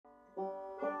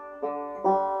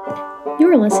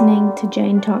You're listening to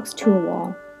Jane Talks to a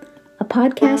Wall, a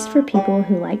podcast for people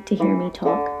who like to hear me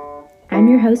talk. I'm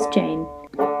your host, Jane,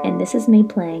 and this is me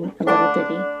playing a little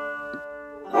ditty.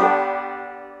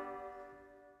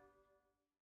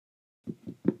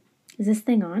 Is this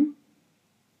thing on?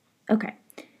 Okay.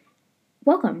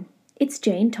 Welcome. It's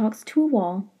Jane Talks to a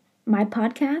Wall, my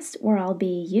podcast where I'll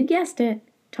be, you guessed it,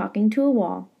 talking to a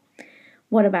wall.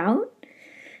 What about?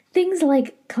 Things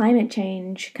like climate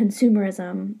change,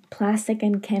 consumerism, plastic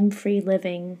and chem-free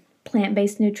living,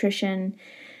 plant-based nutrition,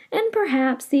 and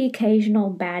perhaps the occasional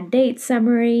bad date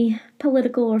summary,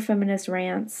 political or feminist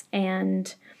rants,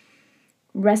 and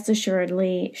rest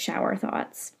assuredly, shower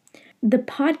thoughts. The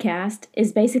podcast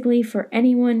is basically for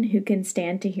anyone who can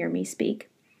stand to hear me speak.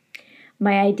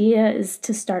 My idea is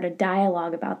to start a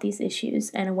dialogue about these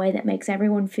issues in a way that makes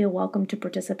everyone feel welcome to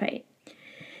participate.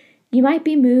 You might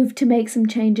be moved to make some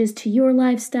changes to your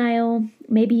lifestyle.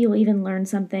 Maybe you'll even learn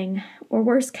something. Or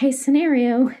worst case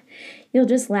scenario, you'll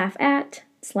just laugh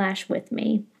at/with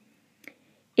me.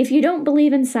 If you don't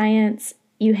believe in science,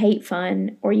 you hate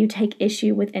fun, or you take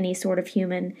issue with any sort of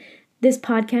human, this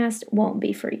podcast won't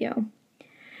be for you.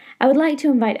 I would like to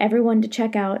invite everyone to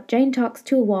check out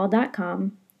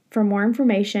janetalkstoawall.com for more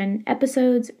information,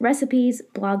 episodes, recipes,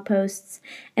 blog posts,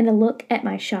 and a look at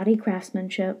my shoddy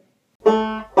craftsmanship.